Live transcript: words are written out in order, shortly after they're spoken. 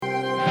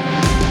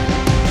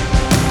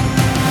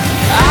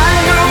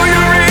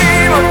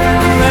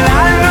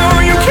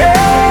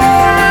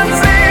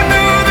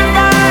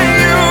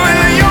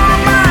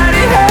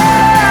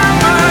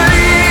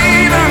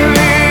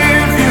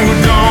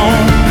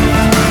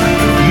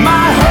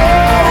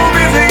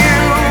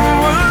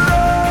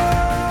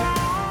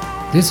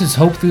This is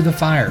Hope Through the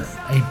Fire,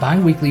 a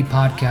bi-weekly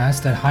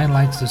podcast that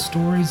highlights the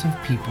stories of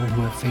people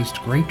who have faced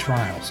great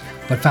trials,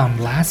 but found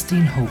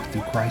lasting hope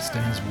through Christ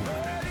and His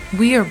Word.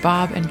 We are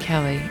Bob and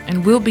Kelly,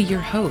 and we'll be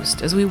your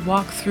host as we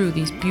walk through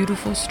these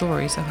beautiful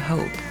stories of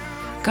hope.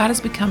 God has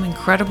become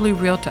incredibly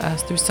real to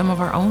us through some of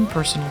our own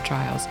personal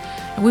trials,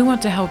 and we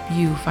want to help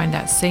you find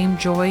that same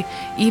joy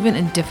even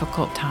in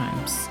difficult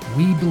times.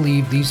 We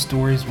believe these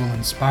stories will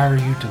inspire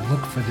you to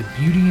look for the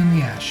beauty in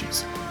the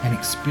ashes and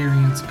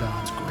experience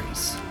God's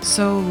grace.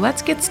 So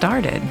let's get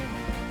started.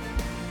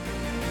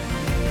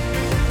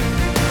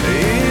 It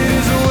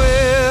is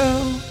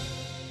well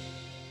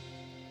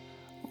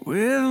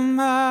with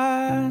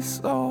my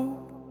soul.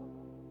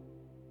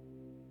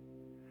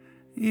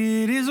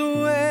 It is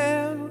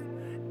well.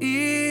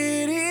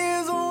 It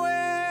is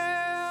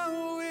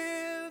well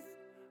with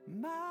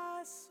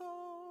my soul.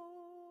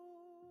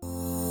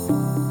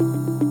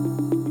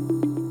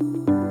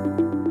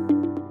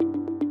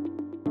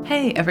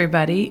 Hey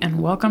everybody,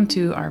 and welcome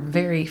to our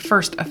very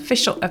first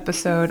official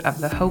episode of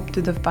the Hope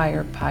Through the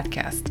Fire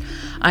podcast.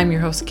 I'm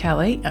your host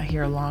Kelly,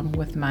 here along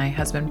with my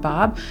husband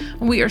Bob,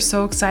 and we are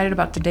so excited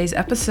about today's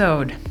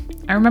episode.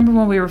 I remember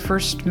when we were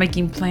first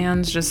making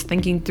plans, just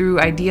thinking through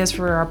ideas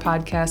for our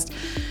podcast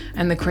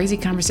and the crazy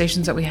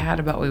conversations that we had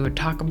about what we would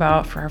talk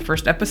about for our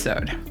first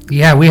episode.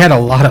 Yeah, we had a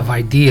lot of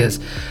ideas,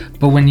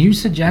 but when you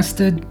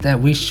suggested that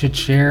we should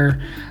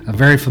share a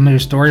very familiar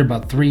story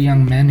about three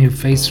young men who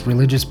faced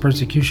religious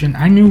persecution,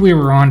 I knew we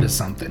were onto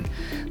something.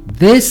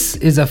 This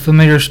is a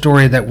familiar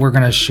story that we're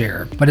going to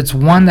share, but it's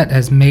one that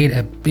has made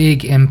a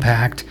big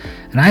impact,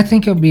 and I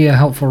think it'll be a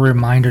helpful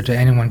reminder to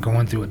anyone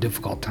going through a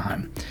difficult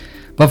time.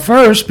 But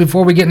first,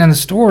 before we get into the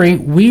story,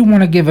 we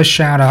want to give a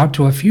shout out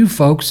to a few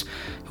folks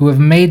who have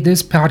made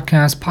this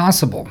podcast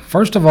possible.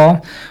 First of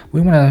all,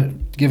 we want to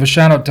give a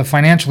shout out to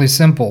Financially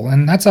Simple,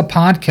 and that's a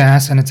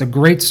podcast, and it's a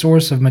great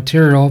source of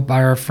material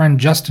by our friend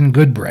Justin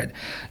Goodbread.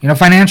 You know,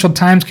 financial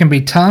times can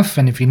be tough,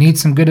 and if you need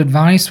some good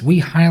advice, we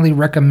highly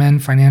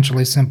recommend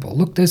Financially Simple.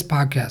 Look this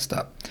podcast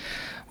up.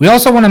 We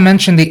also want to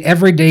mention the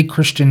Everyday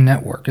Christian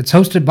Network. It's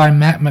hosted by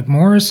Matt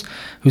McMorris,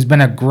 who's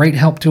been a great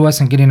help to us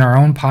in getting our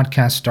own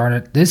podcast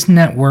started. This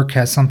network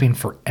has something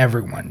for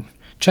everyone.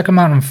 Check them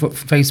out on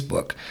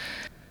Facebook.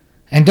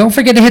 And don't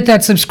forget to hit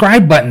that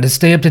subscribe button to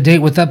stay up to date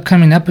with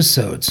upcoming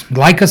episodes.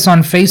 Like us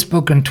on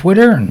Facebook and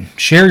Twitter, and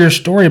share your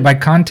story by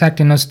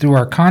contacting us through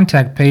our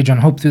contact page on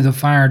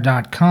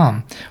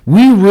hopethroughthefire.com.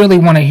 We really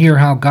want to hear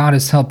how God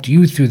has helped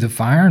you through the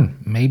fire, and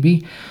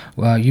maybe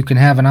you can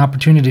have an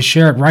opportunity to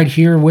share it right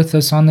here with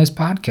us on this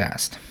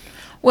podcast.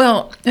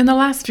 Well, in the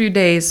last few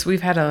days,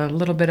 we've had a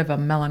little bit of a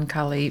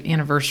melancholy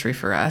anniversary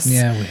for us.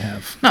 Yeah, we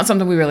have. Not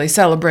something we really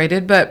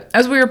celebrated, but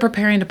as we were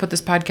preparing to put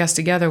this podcast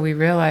together, we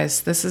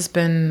realized this has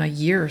been a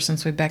year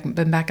since we've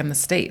been back in the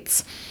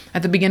States.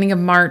 At the beginning of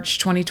March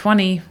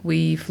 2020,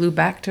 we flew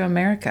back to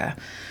America.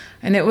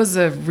 And it was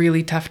a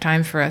really tough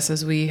time for us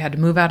as we had to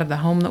move out of the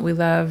home that we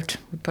loved.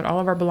 We put all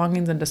of our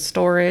belongings into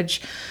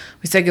storage.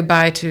 We said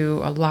goodbye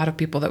to a lot of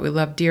people that we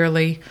loved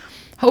dearly,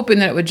 hoping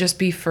that it would just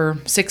be for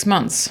 6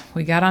 months.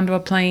 We got onto a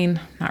plane,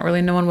 not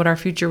really knowing what our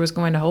future was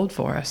going to hold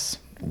for us.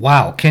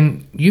 Wow,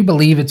 can you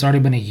believe it's already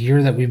been a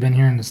year that we've been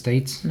here in the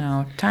States?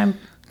 No,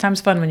 time's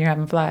fun when you're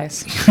having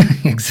flies.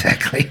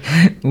 Exactly.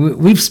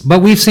 We've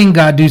seen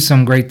God do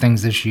some great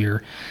things this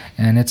year,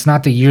 and it's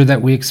not the year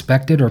that we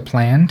expected or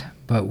planned,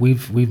 but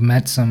we've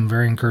met some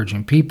very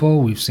encouraging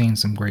people. We've seen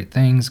some great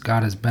things.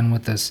 God has been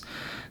with us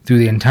through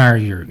the entire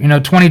year. You know,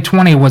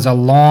 2020 was a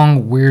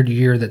long, weird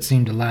year that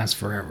seemed to last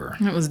forever.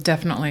 It was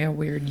definitely a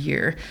weird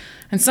year.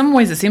 In some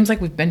ways, it seems like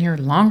we've been here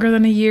longer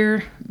than a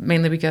year,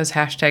 mainly because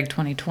hashtag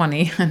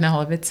 2020 and all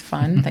of it's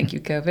fun. Thank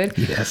you, COVID.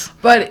 Yes.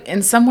 But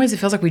in some ways, it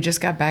feels like we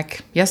just got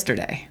back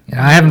yesterday.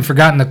 Yeah, I haven't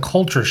forgotten the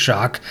culture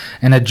shock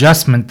and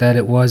adjustment that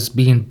it was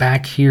being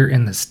back here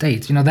in the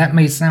States. You know, that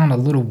may sound a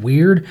little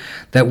weird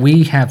that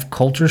we have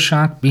culture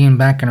shock being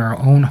back in our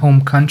own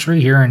home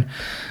country here in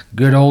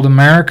good old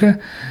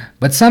America.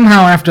 But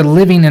somehow, after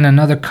living in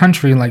another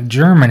country like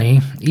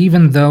Germany,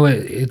 even though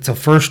it's a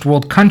first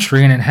world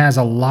country and it has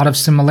a lot of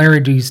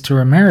similarities to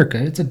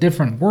America, it's a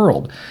different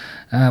world.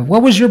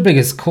 What was your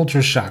biggest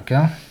culture shock,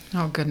 Al?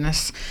 Oh,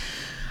 goodness.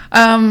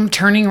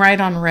 Turning right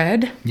on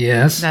red.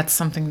 Yes. That's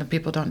something that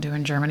people don't do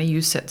in Germany.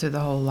 You sit through the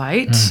whole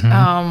light.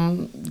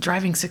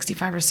 Driving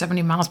 65 or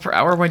 70 miles per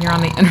hour when you're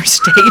on the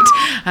interstate.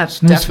 That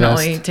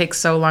definitely takes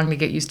so long to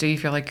get used to. You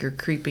feel like you're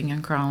creeping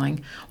and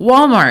crawling.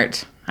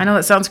 Walmart. I know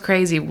that sounds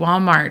crazy.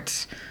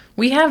 Walmart.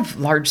 We have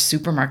large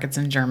supermarkets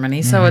in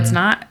Germany, so it's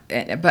not,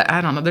 but I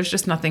don't know. There's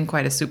just nothing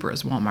quite as super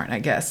as Walmart, I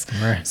guess.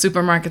 Right.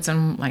 Supermarkets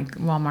and like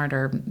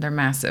Walmart they're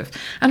massive.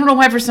 I don't know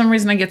why for some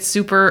reason I get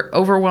super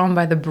overwhelmed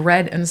by the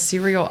bread and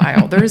cereal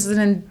aisle. There's an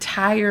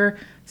entire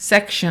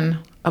section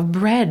of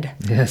bread.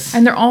 Yes.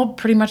 And they're all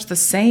pretty much the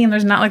same.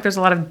 There's not like there's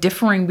a lot of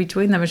differing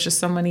between them. It's just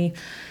so many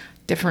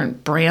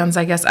different brands,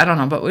 I guess. I don't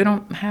know, but we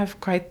don't have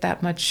quite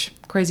that much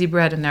crazy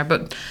bread in there.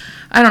 But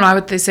I don't know. I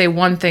would say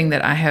one thing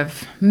that I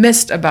have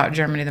missed about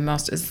Germany the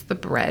most is the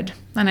bread.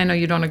 And I know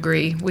you don't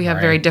agree. We have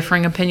very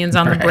differing opinions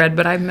on the bread,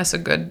 but I miss a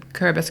good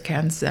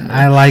Kürbiskern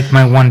I like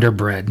my Wonder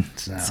Bread.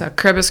 So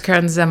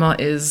Kürbiskern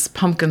is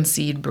pumpkin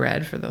seed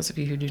bread, for those of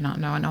you who do not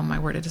know. And oh my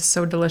word, it is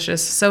so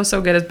delicious. So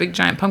good. It's big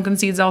giant pumpkin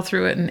seeds all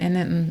through it and in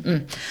it.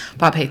 And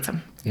Bob hates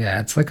them.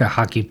 Yeah, it's like a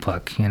hockey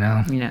puck, you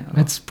know? Yeah.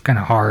 It's kind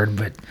of hard,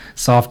 but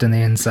soft on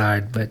the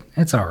inside, but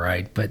it's all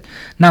right. But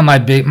not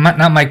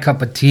my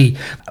cup of tea.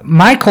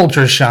 My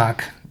culture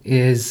shock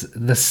is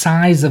the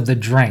size of the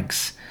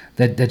drinks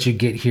that you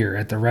get here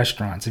at the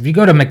restaurants. If you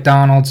go to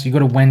McDonald's, you go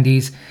to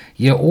Wendy's,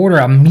 you order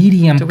a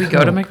medium Do we Coke.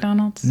 go to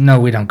McDonald's? No,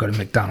 we don't go to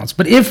McDonald's.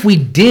 But if we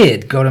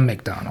did go to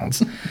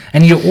McDonald's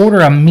and you order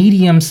a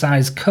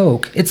medium-sized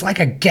Coke, it's like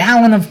a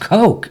gallon of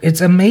Coke.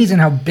 It's amazing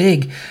how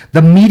big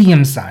the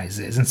medium size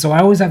is. And so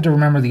I always have to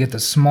remember to get the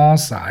small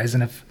size.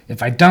 And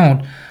if I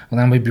don't, well,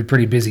 then we'd be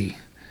pretty busy.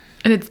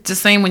 And it's the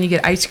same when you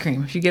get ice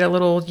cream. If you get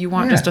you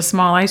want just a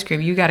small ice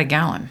cream, you got a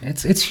gallon.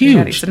 It's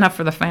huge. It's enough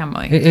for the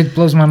family. It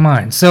blows my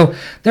mind. So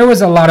there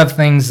was a lot of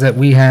things that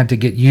we had to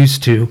get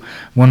used to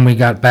when we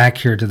got back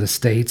here to the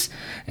States.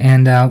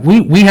 And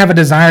we have a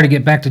desire to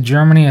get back to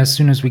Germany as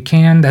soon as we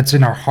can. That's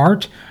in our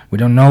heart. We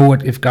don't know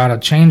if God will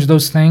change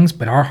those things,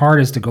 but our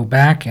heart is to go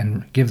back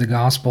and give the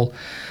gospel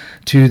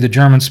to the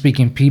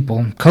German-speaking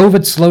people.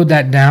 COVID slowed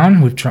that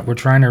down. We're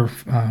trying to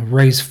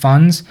raise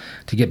funds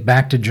to get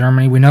back to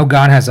Germany. We know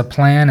God has a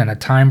plan and a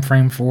time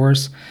frame for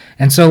us.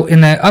 And so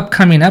in the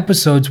upcoming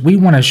episodes, we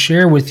want to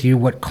share with you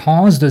what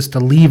caused us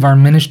to leave our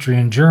ministry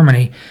in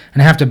Germany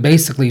and have to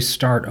basically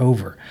start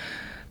over.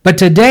 But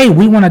today,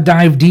 we want to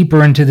dive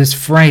deeper into this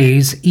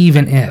phrase,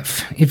 even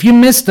if. If you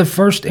missed the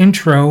first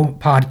intro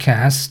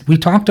podcast, we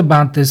talked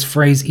about this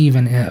phrase,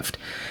 even if.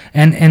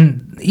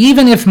 And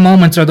even if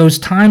moments are those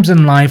times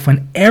in life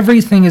when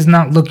everything is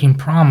not looking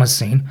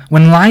promising,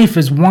 when life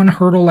is one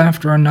hurdle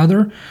after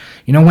another,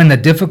 when the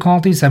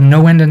difficulties have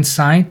no end in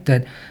sight,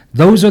 that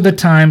those are the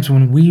times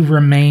when we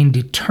remain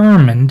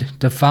determined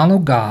to follow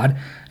God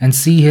and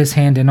see His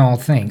hand in all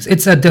things.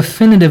 It's a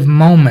definitive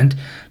moment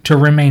to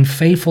remain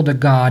faithful to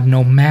God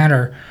no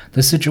matter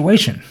the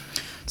situation.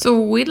 So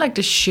we'd like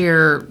to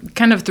share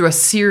kind of through a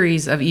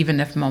series of even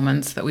if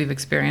moments that we've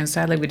experienced.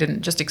 Sadly, we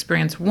didn't just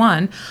experience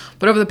one,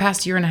 but over the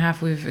past year and a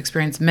half, we've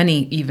experienced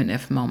many even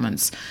if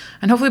moments.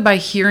 And hopefully by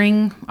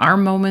hearing our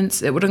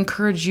moments, it would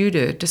encourage you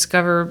to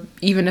discover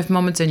even if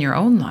moments in your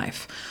own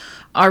life.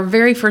 Our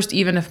very first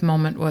even if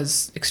moment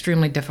was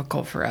extremely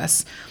difficult for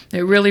us.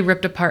 It really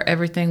ripped apart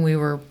everything we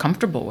were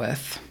comfortable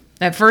with.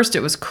 At first,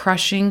 it was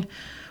crushing,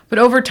 but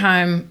over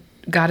time,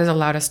 God has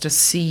allowed us to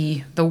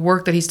see the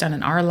work that He's done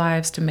in our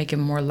lives to make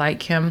Him more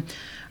like Him.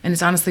 And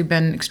it's honestly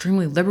been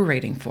extremely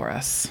liberating for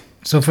us.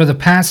 So for the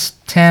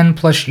past 10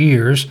 plus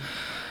years,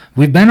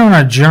 we've been on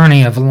a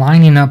journey of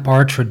lining up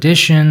our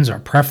traditions, our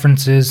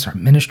preferences, our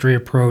ministry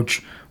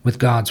approach with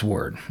God's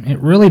Word. It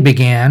really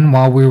began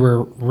while we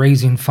were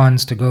raising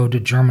funds to go to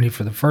Germany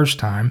for the first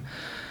time.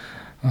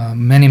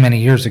 Many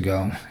years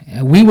ago.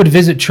 We would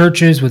visit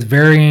churches with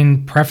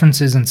varying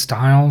preferences and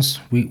styles.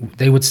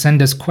 They would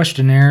send us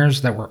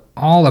questionnaires that were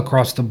all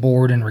across the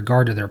board in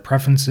regard to their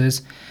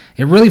preferences.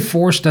 It really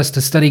forced us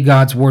to study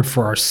God's Word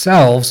for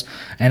ourselves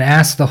and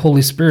ask the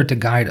Holy Spirit to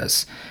guide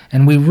us.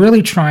 And we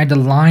really tried to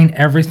line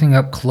everything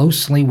up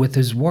closely with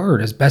His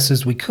Word as best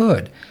as we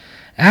could.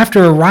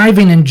 After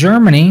arriving in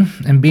Germany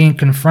and being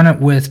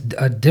confronted with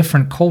a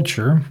different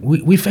culture,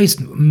 we faced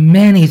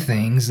many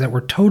things that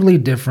were totally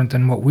different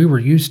than what we were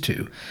used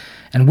to.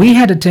 And we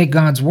had to take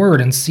God's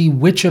Word and see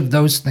which of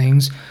those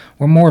things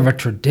were more of a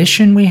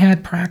tradition we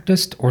had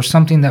practiced or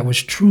something that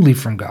was truly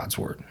from God's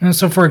Word. And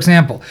so, for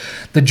example,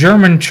 the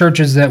German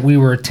churches that we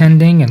were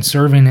attending and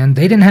serving in,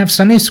 they didn't have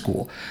Sunday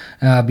school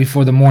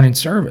before the morning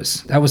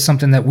service. That was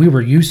something that we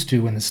were used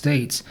to in the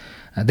States.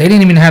 They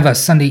didn't even have a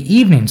Sunday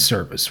evening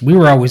service. We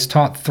were always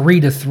taught 3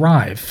 to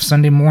thrive,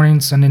 Sunday morning,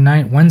 Sunday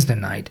night, Wednesday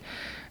night.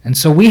 And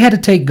so we had to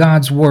take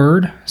God's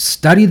Word,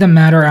 study the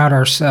matter out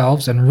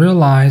ourselves, and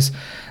realize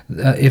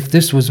if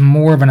this was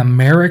more of an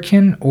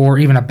American or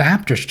even a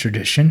Baptist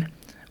tradition,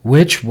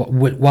 which,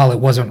 while it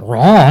wasn't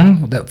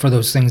wrong for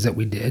those things that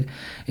we did,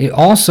 it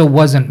also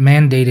wasn't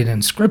mandated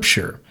in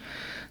Scripture.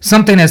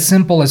 Something as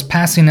simple as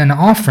passing an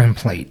offering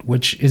plate,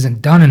 which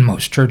isn't done in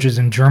most churches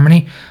in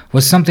Germany,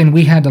 was something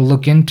we had to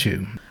look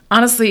into.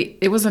 Honestly,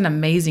 it was an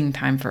amazing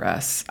time for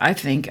us, I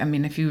think. I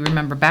mean, if you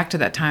remember back to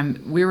that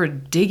time, we were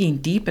digging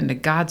deep into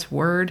God's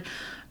Word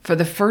for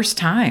the first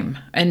time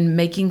and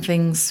making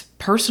things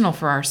personal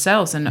for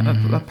ourselves and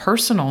a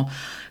personal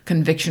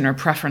conviction or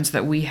preference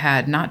that we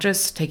had, not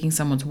just taking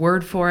someone's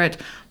word for it,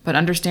 but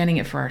understanding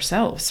it for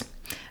ourselves.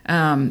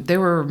 There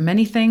were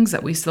many things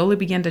that we slowly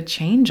began to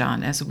change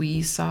on as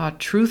we saw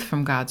truth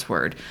from God's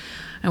Word.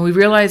 And we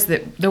realized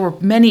that there were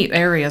many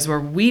areas where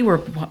we were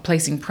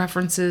placing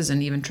preferences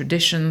and even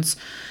traditions,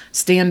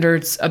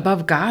 standards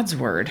above God's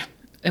Word.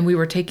 And we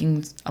were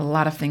taking a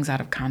lot of things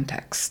out of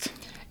context.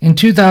 In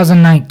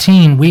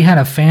 2019, we had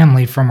a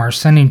family from our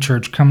sending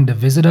church come to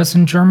visit us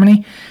in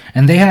Germany,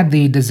 and they had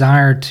the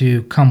desire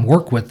to come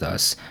work with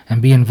us and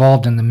be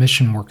involved in the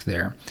mission work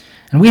there.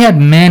 And we had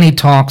many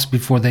talks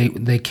before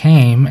they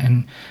came,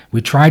 and we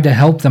tried to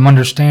help them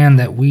understand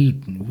that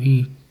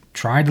we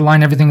tried to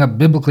line everything up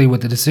biblically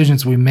with the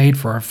decisions we made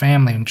for our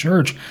family and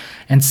church,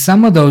 and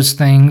some of those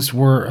things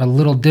were a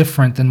little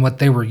different than what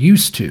they were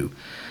used to.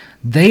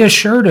 They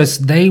assured us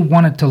they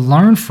wanted to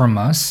learn from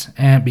us,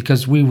 and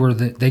because we were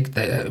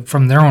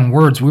from their own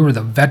words, we were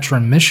the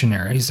veteran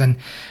missionaries, and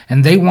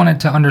they wanted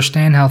to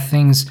understand how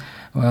things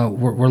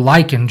were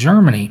like in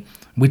Germany.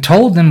 We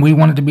told them we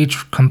wanted to be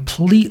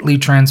completely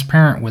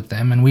transparent with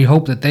them, and we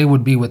hoped that they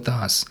would be with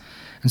us.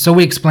 And so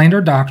we explained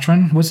our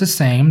doctrine was the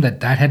same,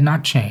 that had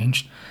not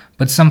changed,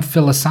 but some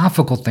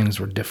philosophical things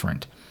were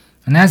different.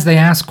 And as they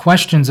asked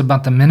questions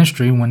about the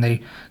ministry when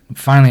they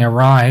finally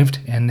arrived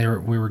and they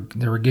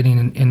were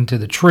getting into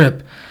the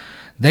trip,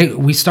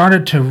 we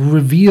started to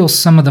reveal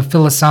some of the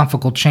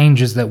philosophical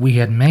changes that we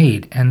had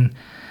made, and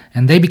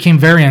they became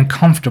very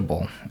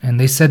uncomfortable. And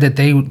they said that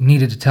they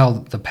needed to tell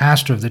the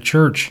pastor of the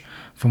church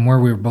from where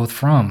we were both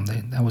from.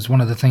 That was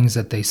one of the things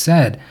that they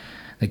said.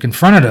 They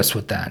confronted us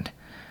with that.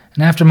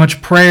 And after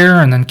much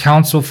prayer and then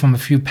counsel from a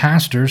few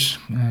pastors,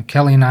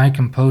 Kelly and I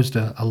composed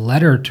a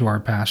letter to our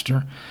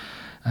pastor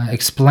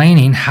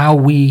explaining how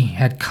we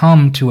had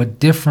come to a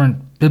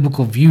different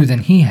biblical view than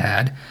he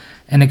had,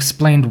 and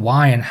explained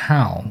why and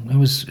how. It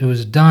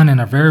was done in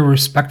a very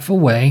respectful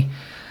way.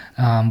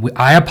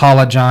 I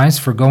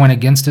apologized for going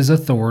against his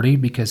authority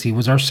because he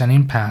was our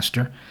sending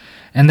pastor,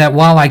 and that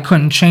while I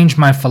couldn't change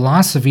my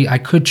philosophy, I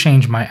could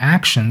change my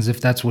actions if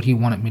that's what he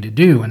wanted me to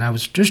do. And I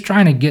was just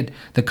trying to get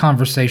the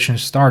conversation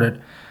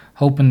started,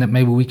 hoping that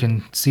maybe we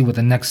can see what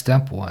the next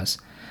step was.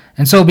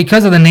 And so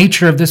because of the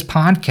nature of this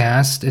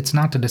podcast, it's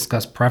not to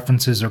discuss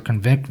preferences or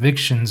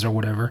convictions or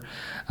whatever.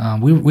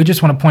 We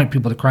just want to point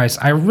people to Christ.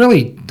 I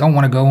really don't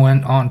want to go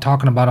on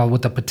talking about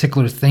what the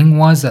particular thing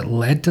was that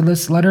led to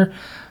this letter,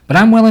 but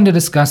I'm willing to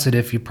discuss it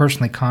if you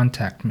personally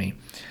contact me.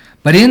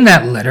 But in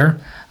that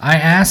letter, I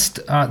asked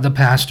the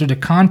pastor to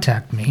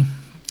contact me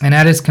and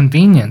at his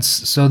convenience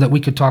so that we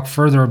could talk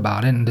further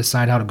about it and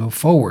decide how to go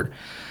forward.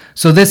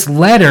 So this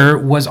letter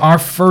was our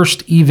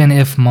first even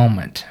if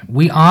moment.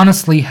 We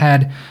honestly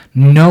had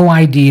no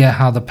idea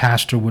how the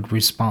pastor would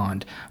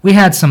respond. We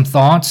had some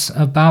thoughts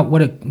about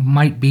what it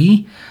might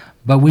be,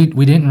 but we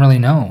didn't really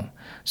know.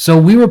 So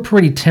we were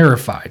pretty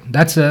terrified.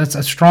 That's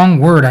a strong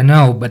word, I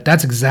know, but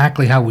that's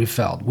exactly how we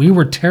felt. We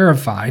were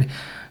terrified,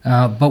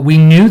 but we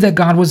knew that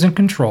God was in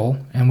control,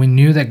 and we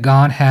knew that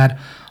God had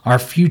our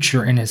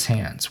future in his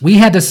hands. We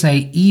had to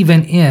say,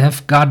 even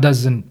if God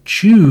doesn't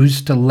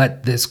choose to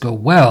let this go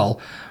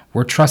well,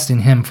 we're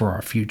trusting him for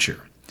our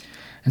future.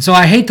 And so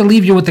I hate to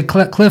leave you with the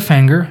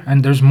cliffhanger,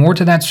 and there's more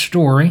to that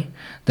story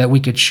that we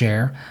could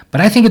share,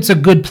 but I think it's a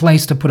good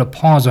place to put a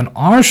pause on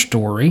our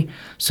story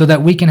so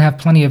that we can have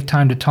plenty of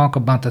time to talk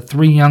about the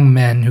 3 young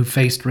men who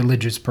faced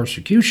religious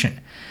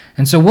persecution.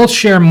 And so we'll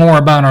share more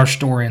about our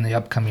story in the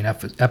upcoming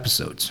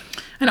episodes.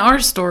 And our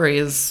story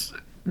is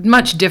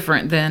much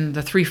different than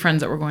the 3 friends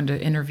that we're going to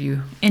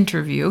interview,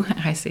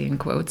 I say in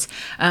quotes,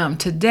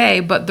 today,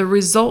 but the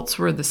results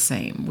were the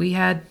same. We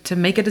had to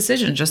make a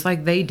decision just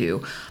like they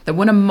do, that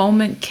when a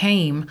moment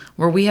came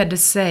where we had to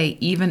say,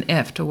 even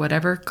if, to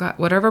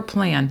whatever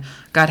plan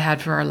God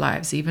had for our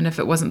lives, even if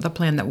it wasn't the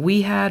plan that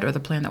we had or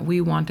the plan that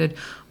we wanted,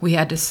 we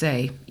had to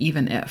say,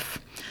 even if.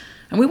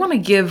 And we want to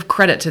give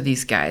credit to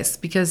these guys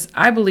because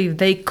I believe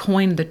they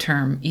coined the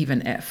term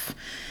even if.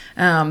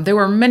 There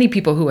were many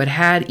people who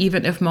had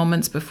even if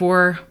moments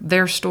before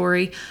their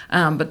story,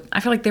 but I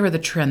feel like they were the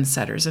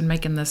trendsetters in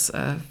making this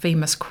a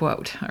famous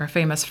quote or a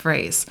famous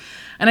phrase.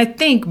 And I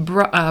think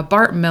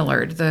Bart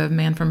Millard, the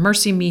man from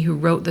Mercy Me who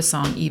wrote the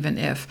song Even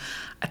If,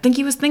 I think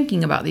he was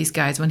thinking about these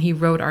guys when he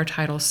wrote our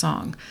title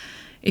song.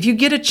 If you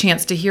get a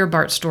chance to hear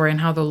Bart's story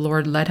and how the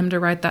Lord led him to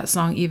write that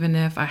song, Even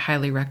If, I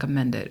highly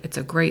recommend it. It's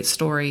a great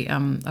story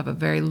of a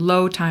very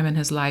low time in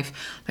his life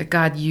that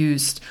God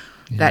used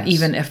that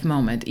even if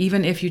moment.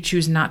 Even if you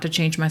choose not to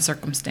change my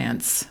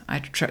circumstance, I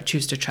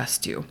choose to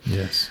trust you.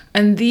 Yes.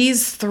 And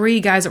these 3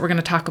 guys that we're going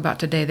to talk about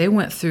today, they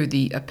went through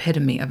the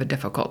epitome of a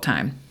difficult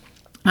time.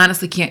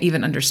 Honestly, can't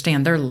even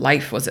understand. Their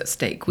life was at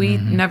stake. We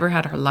never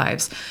had our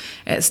lives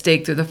at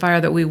stake through the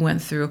fire that we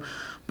went through.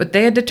 But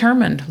they had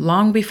determined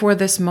long before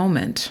this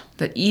moment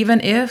that even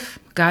if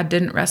God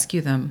didn't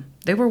rescue them,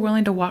 they were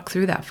willing to walk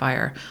through that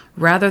fire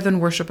rather than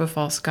worship a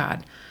false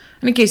god.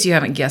 And in case you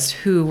haven't guessed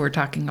who we're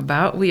talking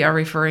about, we are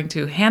referring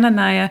to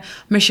Hananiah,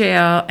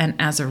 Mishael, and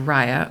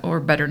Azariah, or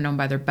better known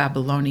by their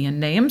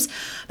Babylonian names,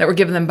 that were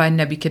given them by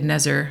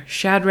Nebuchadnezzar,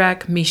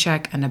 Shadrach,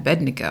 Meshach, and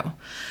Abednego.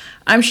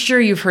 I'm sure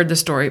you've heard the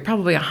story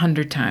probably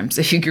 100 times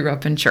if you grew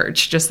up in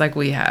church, just like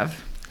we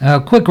have.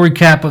 A quick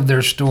recap of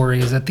their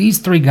story is that these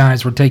 3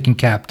 guys were taken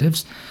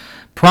captives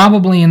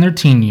probably in their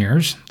teen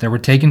years. They were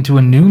taken to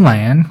a new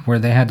land where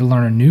they had to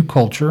learn a new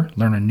culture,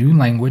 learn a new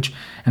language,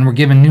 and were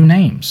given new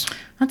names.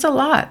 That's a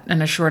lot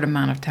in a short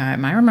amount of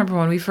time. I remember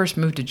when we first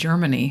moved to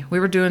Germany, we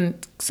were doing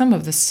some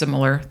of the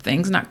similar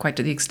things, not quite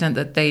to the extent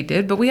that they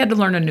did, but we had to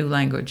learn a new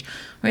language.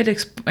 We had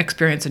to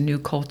experience a new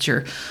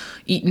culture,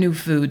 eat new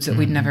foods that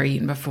we'd never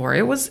eaten before.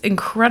 It was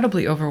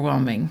incredibly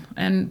overwhelming,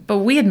 but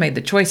we had made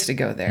the choice to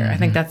go there. I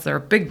think that's our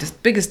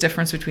biggest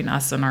difference between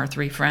us and our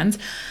three friends.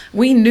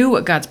 We knew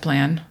what God's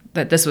plan,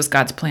 that this was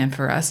God's plan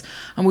for us,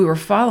 and we were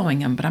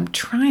following him, but I'm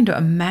trying to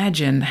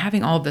imagine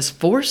having all this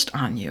forced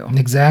on you.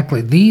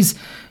 Exactly. These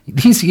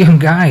young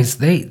guys,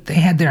 they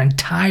had their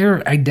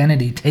entire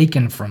identity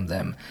taken from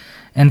them.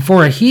 And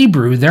for a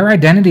Hebrew, their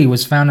identity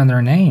was found in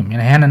their name.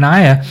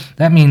 Hananiah,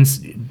 that means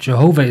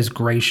Jehovah is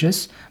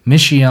gracious.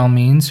 Mishael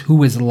means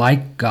who is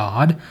like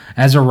God.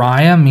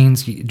 Azariah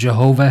means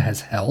Jehovah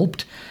has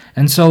helped.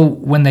 And so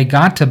when they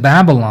got to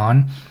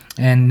Babylon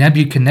and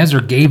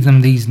Nebuchadnezzar gave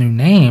them these new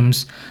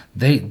names,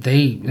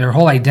 their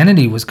whole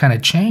identity was kind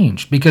of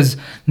changed, because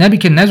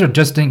Nebuchadnezzar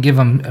just didn't give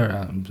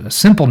them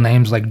simple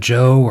names like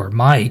Joe or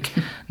Mike.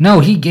 No,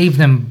 he gave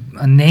them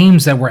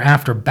names that were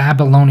after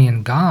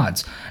Babylonian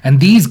gods. And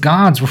these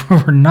gods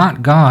were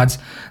not gods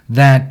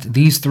that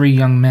these three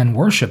young men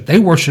worshiped. They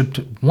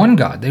worshiped one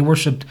God. They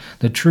worshiped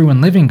the true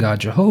and living God,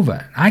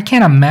 Jehovah. I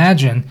can't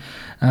imagine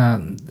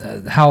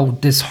how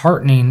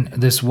disheartening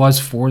this was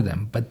for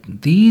them.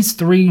 But these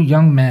three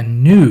young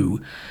men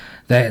knew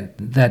that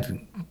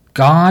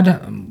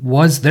God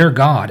was their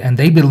God, and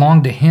they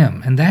belonged to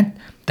him. And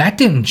that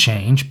didn't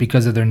change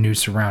because of their new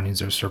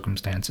surroundings or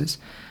circumstances.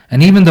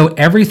 And even though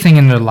everything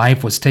in their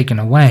life was taken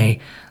away,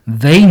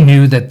 they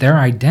knew that their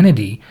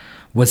identity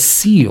was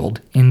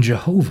sealed in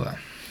Jehovah.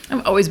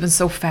 I've always been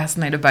so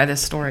fascinated by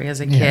this story as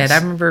a kid. Yes. I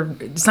remember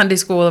Sunday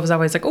school, I was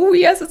always like, oh,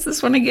 yes, it's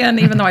this one again,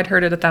 even though I'd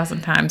heard it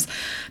 1,000 times.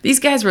 These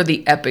guys were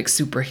the epic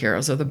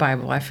superheroes of the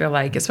Bible, I feel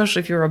like,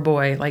 especially if you're a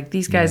boy. Like,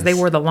 these guys, They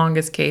wore the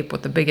longest cape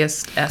with the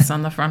biggest S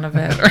on the front of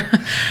it.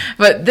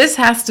 But this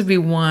has to be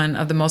one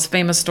of the most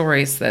famous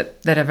stories that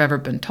have ever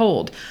been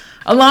told.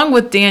 Along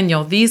with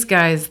Daniel, these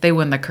guys, they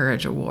win the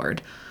Courage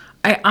Award.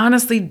 I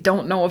honestly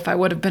don't know if I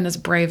would have been as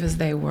brave as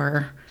they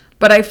were.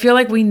 But I feel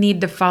like we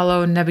need to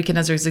follow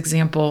Nebuchadnezzar's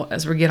example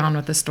as we get on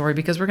with the story,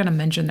 because we're going to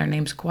mention their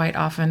names quite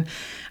often.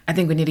 I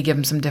think we need to give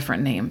them some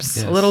different names.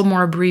 Yes. A little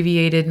more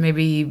abbreviated,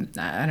 maybe,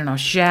 I don't know,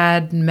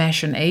 Shad,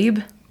 Mesh, and Abe.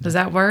 Does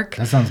that work?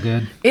 That sounds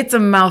good. It's a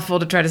mouthful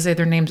to try to say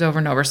their names over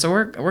and over. So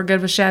we're good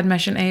with Shad,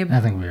 Mesh, and Abe?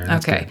 I think we are.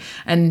 That's okay. good.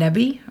 And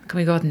Nebi? Can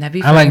we go with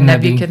Nebi? I like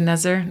Nebi.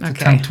 Nebuchadnezzar?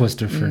 It's a tongue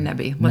twister for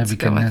Nebi. Let's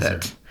go with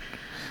it.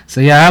 So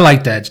yeah, I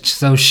like that.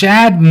 So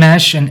Shad,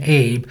 Mesh, and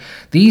Abe,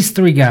 these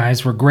three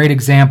guys were great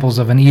examples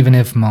of an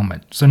even-if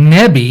moment. So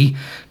Nebi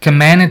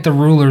commanded the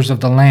rulers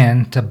of the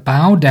land to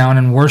bow down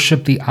and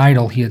worship the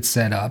idol he had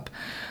set up,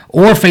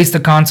 or face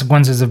the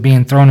consequences of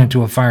being thrown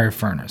into a fiery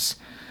furnace.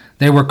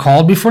 They were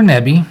called before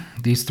Nebi.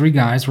 These three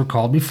guys were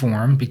called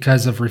before him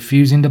because of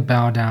refusing to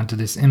bow down to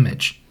this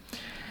image.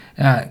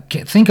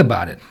 Think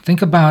about it.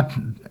 Think about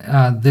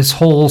this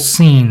whole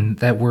scene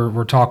that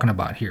we're talking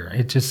about here.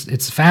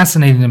 It's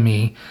fascinating to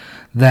me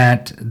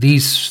that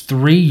these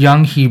three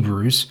young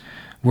Hebrews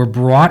were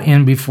brought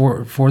in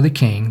before the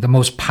king, the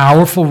most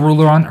powerful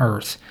ruler on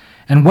earth.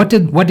 And what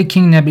did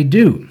King Nebi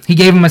do? He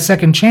gave him a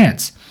second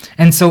chance.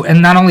 And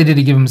not only did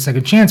he give him a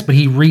second chance, but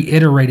he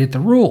reiterated the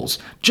rules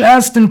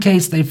just in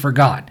case they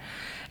forgot.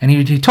 And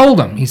he told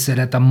them, he said,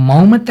 at the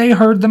moment they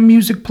heard the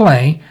music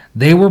play,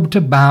 they were to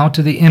bow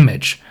to the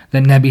image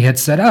that Nebi had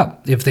set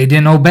up. If they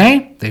didn't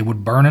obey, they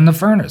would burn in the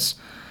furnace.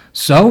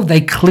 So they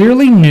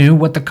clearly knew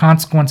what the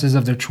consequences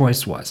of their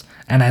choice was.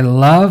 And I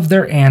love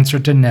their answer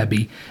to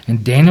Nebi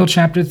in Daniel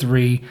chapter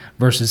 3,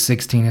 verses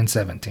 16 and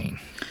 17.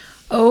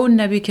 O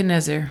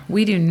Nebuchadnezzar,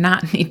 we do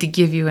not need to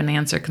give you an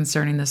answer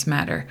concerning this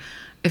matter.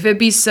 If it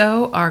be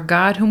so, our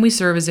God whom we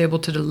serve is able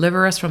to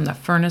deliver us from the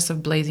furnace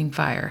of blazing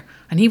fire,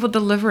 and he will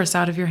deliver us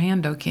out of your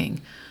hand, O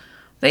king.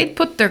 They'd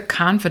put their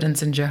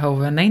confidence in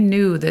Jehovah, and they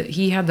knew that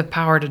he had the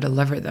power to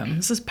deliver them.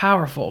 This is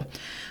powerful.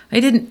 They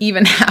didn't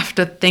even have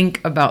to think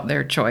about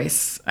their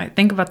choice. I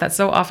think about that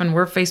so often.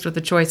 We're faced with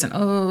a choice, and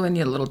I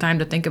need a little time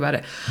to think about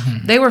it.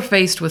 Mm-hmm. They were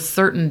faced with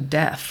certain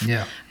death,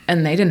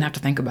 and they didn't have to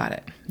think about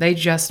it. They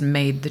just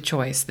made the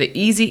choice. The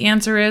easy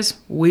answer is,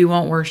 we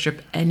won't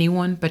worship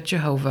anyone but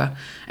Jehovah,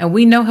 and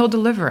we know he'll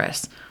deliver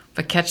us.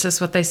 But catch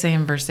this, what they say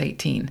in verse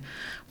 18.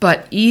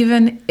 But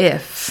even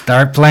if...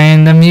 Start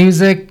playing the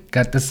music.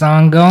 Got the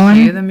song going.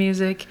 Hear the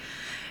music.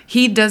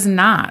 He does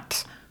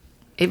not.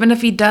 Even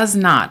if he does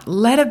not,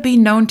 let it be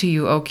known to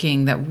you, O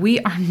king, that we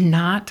are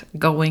not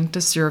going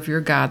to serve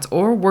your gods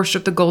or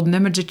worship the golden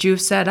image that you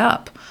have set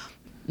up.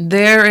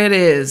 There it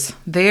is.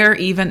 Their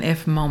even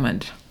if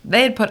moment.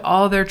 They had put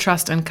all their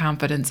trust and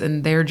confidence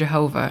in their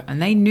Jehovah, and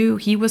they knew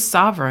he was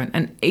sovereign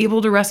and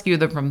able to rescue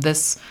them from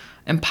this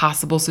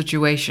impossible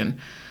situation.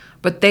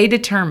 But they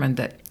determined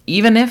that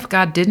even if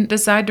God didn't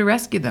decide to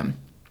rescue them,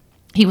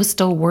 he was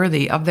still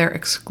worthy of their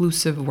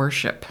exclusive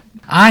worship.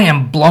 I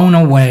am blown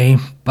away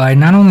by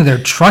not only their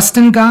trust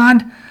in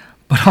God,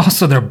 but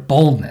also their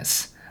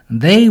boldness.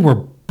 They were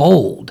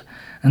bold.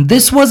 And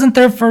this wasn't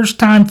their first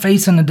time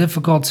facing a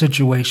difficult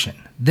situation.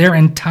 Their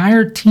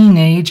entire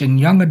teenage and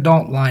young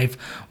adult life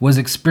was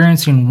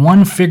experiencing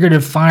one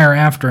figurative fire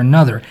after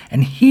another,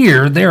 and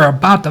here they're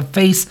about to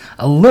face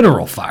a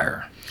literal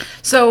fire.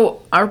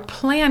 So our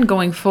plan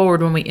going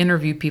forward when we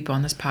interview people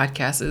on this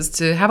podcast is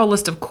to have a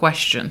list of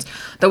questions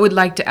that we'd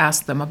like to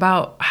ask them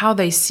about how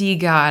they see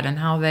God and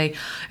how they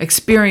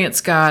experience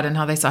God and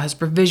how they saw his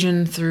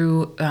provision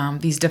through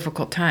these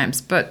difficult times.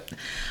 But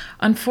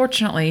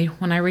unfortunately,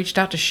 when I reached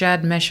out to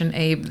Shad, Mesh, and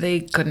Abe, they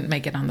couldn't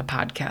make it on the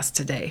podcast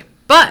today.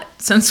 But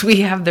since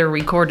we have their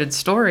recorded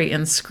story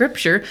in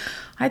Scripture,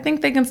 I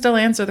think they can still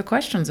answer the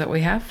questions that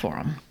we have for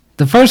them.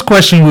 The first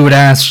question we would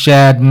ask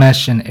Shad,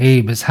 Mesh, and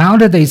Abe is, how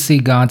did they see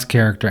God's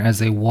character as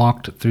they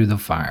walked through the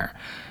fire?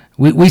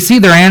 We see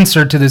their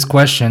answer to this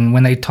question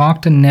when they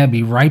talked to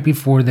Nebi right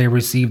before they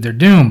received their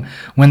doom,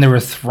 when they were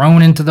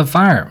thrown into the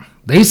fire.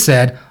 They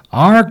said,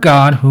 "Our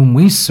God whom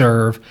we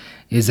serve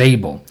is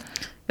able."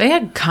 They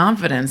had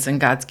confidence in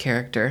God's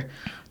character.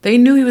 They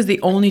knew he was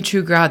the only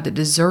true God that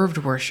deserved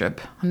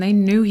worship, and they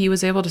knew he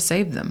was able to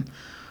save them.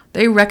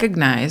 They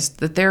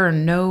recognized that there are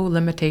no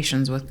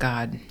limitations with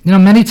God.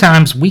 Many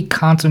times we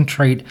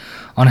concentrate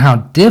on how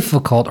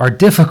difficult our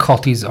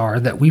difficulties are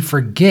that we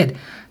forget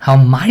how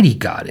mighty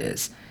God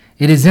is.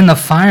 It is in the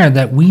fire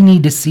that we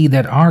need to see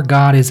that our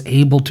God is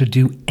able to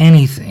do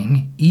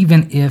anything,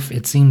 even if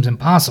it seems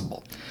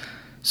impossible.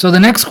 So the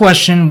next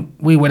question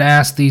we would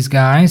ask these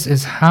guys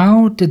is,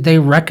 how did they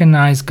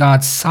recognize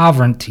God's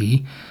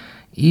sovereignty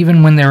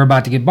even when they were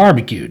about to get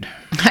barbecued?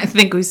 I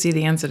think we see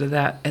the answer to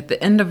that at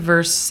the end of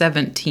verse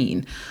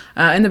 17,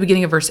 in the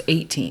beginning of verse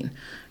 18.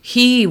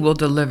 He will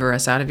deliver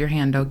us out of your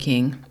hand, O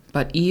king,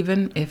 but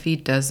even if he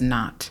does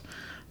not.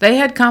 They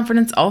had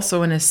confidence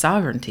also in his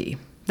sovereignty.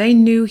 They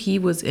knew he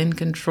was in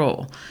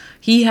control.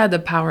 He had the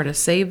power to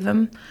save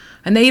them,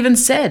 and they even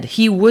said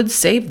he would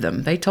save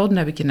them. They told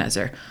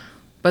Nebuchadnezzar.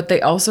 But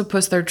they also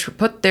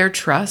put their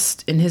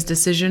trust in his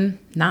decision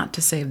not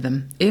to save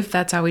them, if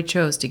that's how he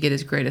chose to get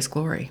his greatest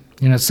glory.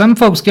 Some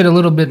folks get a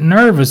little bit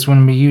nervous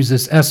when we use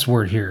this S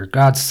word here,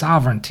 God's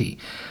sovereignty.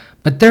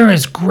 But there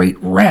is great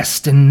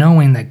rest in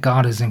knowing that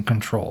God is in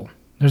control.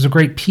 There's a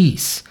great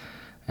peace.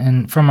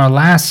 And from our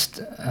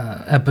last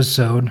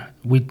episode,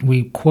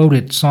 we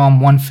quoted Psalm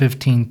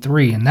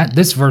 115:3, and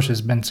this verse has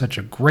been such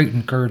a great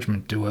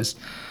encouragement to us.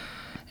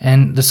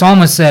 And the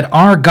psalmist said,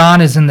 "Our God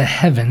is in the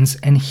heavens,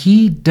 and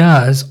he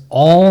does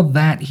all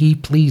that he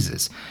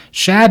pleases."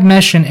 Shad,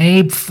 Mesh, and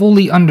Abe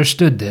fully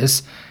understood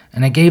this,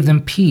 and it gave them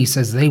peace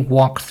as they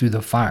walked through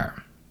the fire.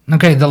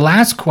 Okay, the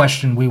last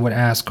question we would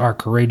ask our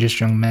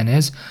courageous young men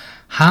is,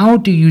 how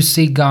do you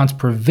see God's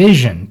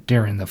provision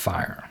during the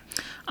fire?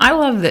 I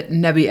love that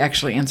Nebi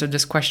actually answered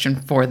this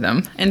question for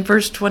them. In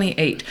verse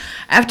 28,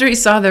 after he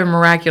saw their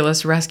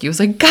miraculous rescue, he was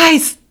like,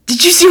 "Guys,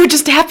 did you see what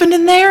just happened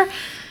in there?"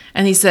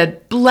 And he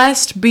said,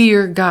 "Blessed be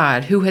your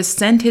God, who has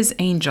sent his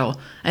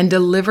angel and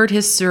delivered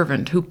his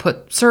servants who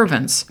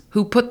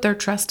put their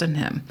trust in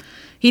him."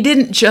 He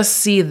didn't just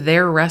see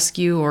their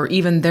rescue or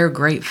even their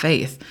great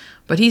faith,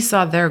 but he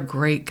saw their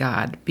great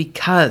God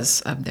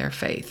because of their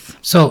faith.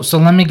 So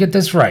let me get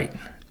this right.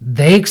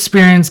 They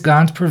experienced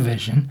God's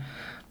provision,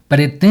 but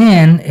it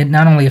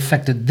not only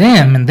affected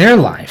them in their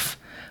life,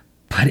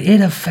 but it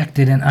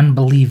affected an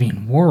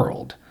unbelieving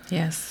world.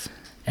 Yes.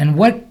 And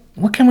what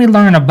can we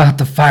learn about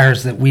the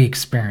fires that we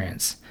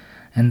experience?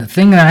 And the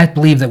thing that I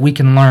believe that we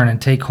can learn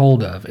and take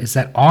hold of is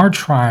that our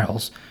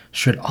trials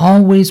should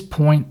always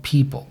point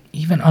people,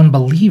 even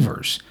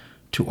unbelievers,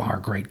 to our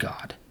great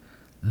God.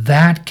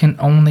 That can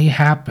only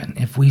happen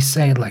if we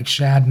say, like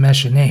Shad,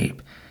 Mesh, and Abe,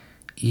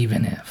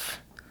 even if.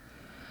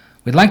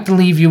 We'd like to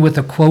leave you with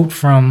a quote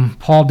from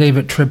Paul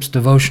David Tripp's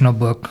devotional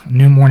book,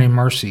 New Morning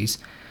Mercies.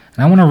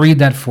 And I want to read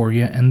that for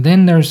you. And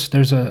then there's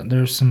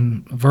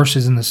some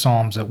verses in the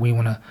Psalms that we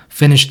want to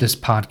finish this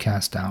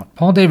podcast out.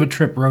 Paul David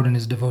Tripp wrote in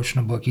his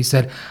devotional book, he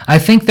said, "I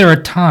think there are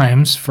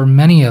times for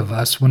many of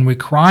us when we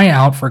cry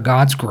out for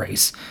God's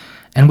grace,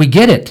 and we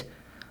get it,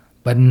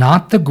 but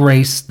not the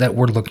grace that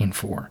we're looking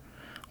for.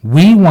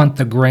 We want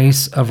the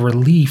grace of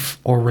relief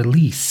or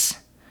release.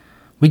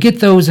 We get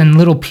those in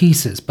little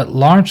pieces, but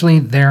largely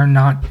they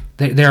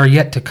are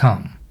yet to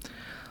come.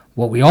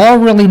 What we all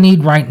really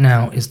need right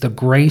now is the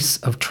grace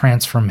of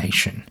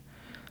transformation.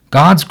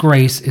 God's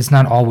grace is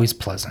not always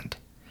pleasant.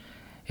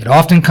 It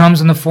often comes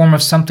in the form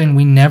of something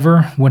we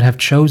never would have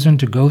chosen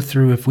to go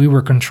through if we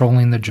were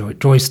controlling the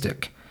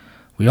joystick.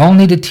 We all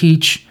need to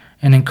teach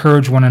and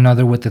encourage one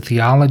another with the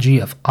theology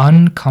of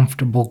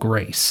uncomfortable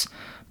grace,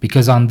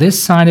 because on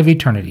this side of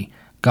eternity,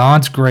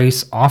 God's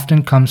grace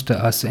often comes to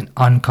us in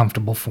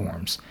uncomfortable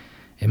forms.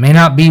 It may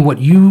not be what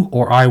you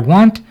or I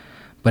want,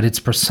 but it's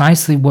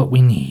precisely what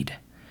we need.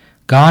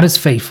 God is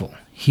faithful.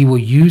 He will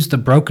use the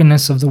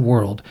brokenness of the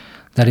world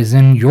that is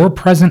in your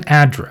present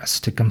address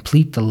to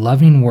complete the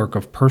loving work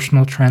of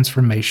personal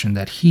transformation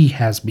that he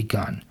has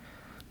begun.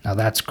 Now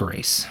that's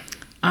grace.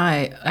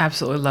 I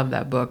absolutely love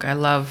that book. I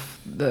love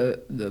the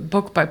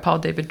book by Paul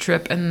David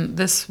Tripp,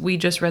 and we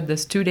just read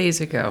this 2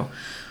 days ago.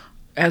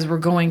 as we're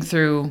going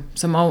through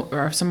some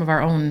of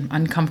our own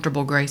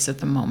uncomfortable grace at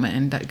the moment,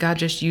 and that God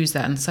just used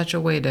that in such a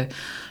way to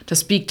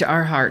speak to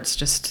our hearts.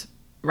 Just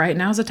right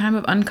now is a time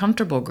of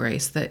uncomfortable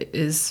grace that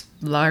is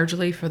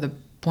largely for the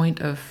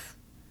point of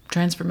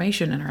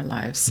transformation in our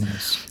lives.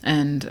 Yes.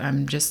 And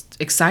I'm just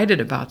excited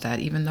about that.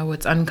 Even though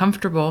it's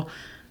uncomfortable,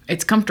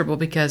 it's comfortable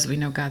because we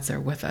know God's there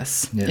with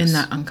us in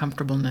that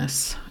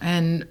uncomfortableness.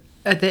 And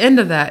at the end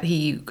of that,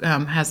 he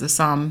has the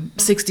Psalm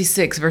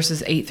 66,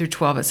 verses 8 through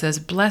 12. It says,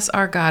 "Bless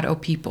our God, O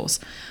peoples.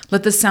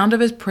 Let the sound of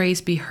his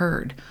praise be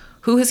heard.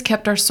 Who has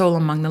kept our soul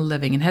among the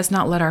living and has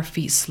not let our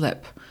feet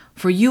slip?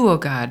 For you, O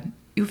God,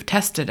 you've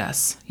tested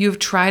us. You have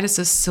tried us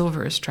as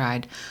silver is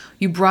tried.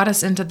 You brought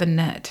us into the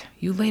net.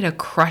 You laid a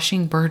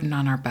crushing burden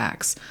on our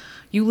backs.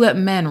 You let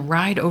men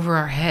ride over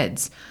our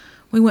heads.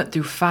 We went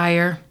through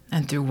fire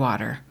and through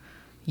water.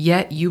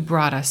 Yet you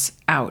brought us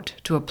out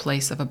to a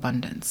place of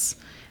abundance."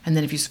 And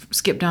then if you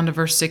skip down to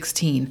verse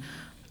 16,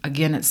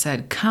 again it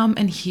said, "Come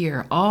and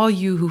hear, all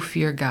you who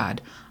fear God,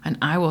 and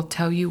I will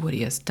tell you what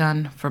he has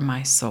done for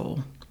my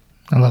soul."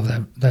 I love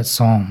that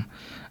psalm.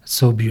 It's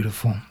so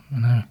beautiful.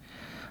 And I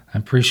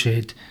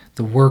appreciate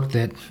the work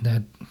that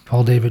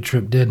Paul David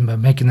Tripp did by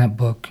making that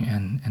book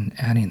and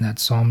adding that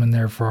psalm in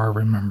there for our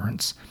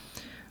remembrance.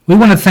 We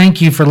want to thank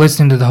you for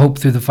listening to the Hope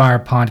Through the Fire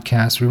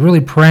podcast. We really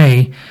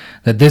pray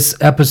that this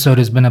episode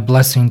has been a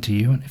blessing to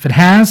you. If it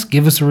has,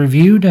 give us a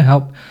review to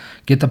help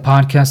get the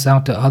podcast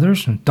out to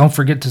others. And don't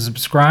forget to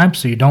subscribe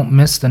so you don't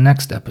miss the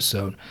next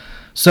episode.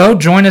 So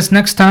join us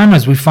next time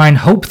as we find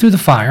hope through the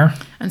fire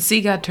and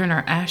see God turn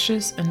our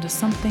ashes into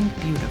something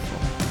beautiful.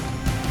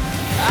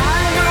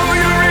 I know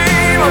you're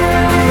able,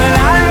 and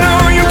I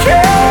know you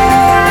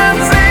can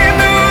see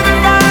through the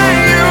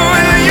fire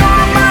with your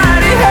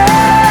mighty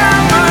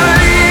hand. But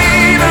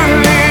even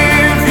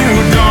if you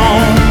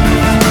don't,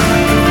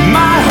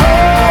 my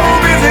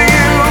hope is in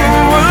you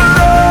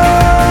alone.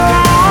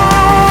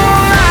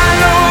 I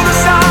know the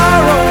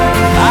sorrow,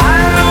 I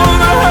know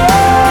the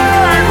hurt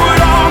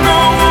would all go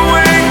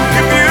away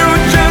if you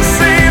just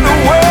say the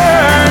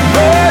word.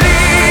 But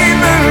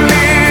even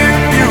if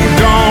you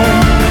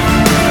don't,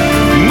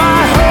 my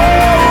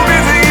hope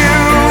is in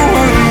you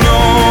alone.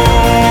 My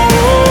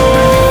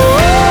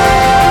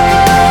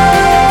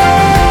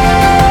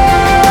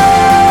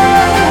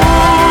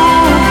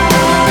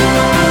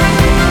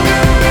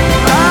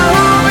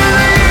hope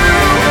is in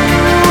you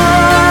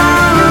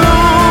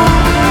alone.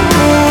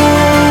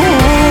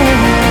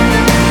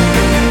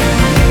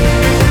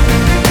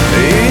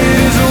 It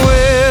is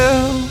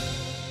well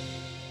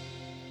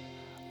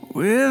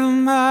with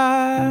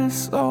my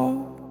soul.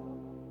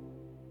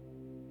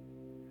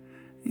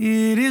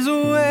 It is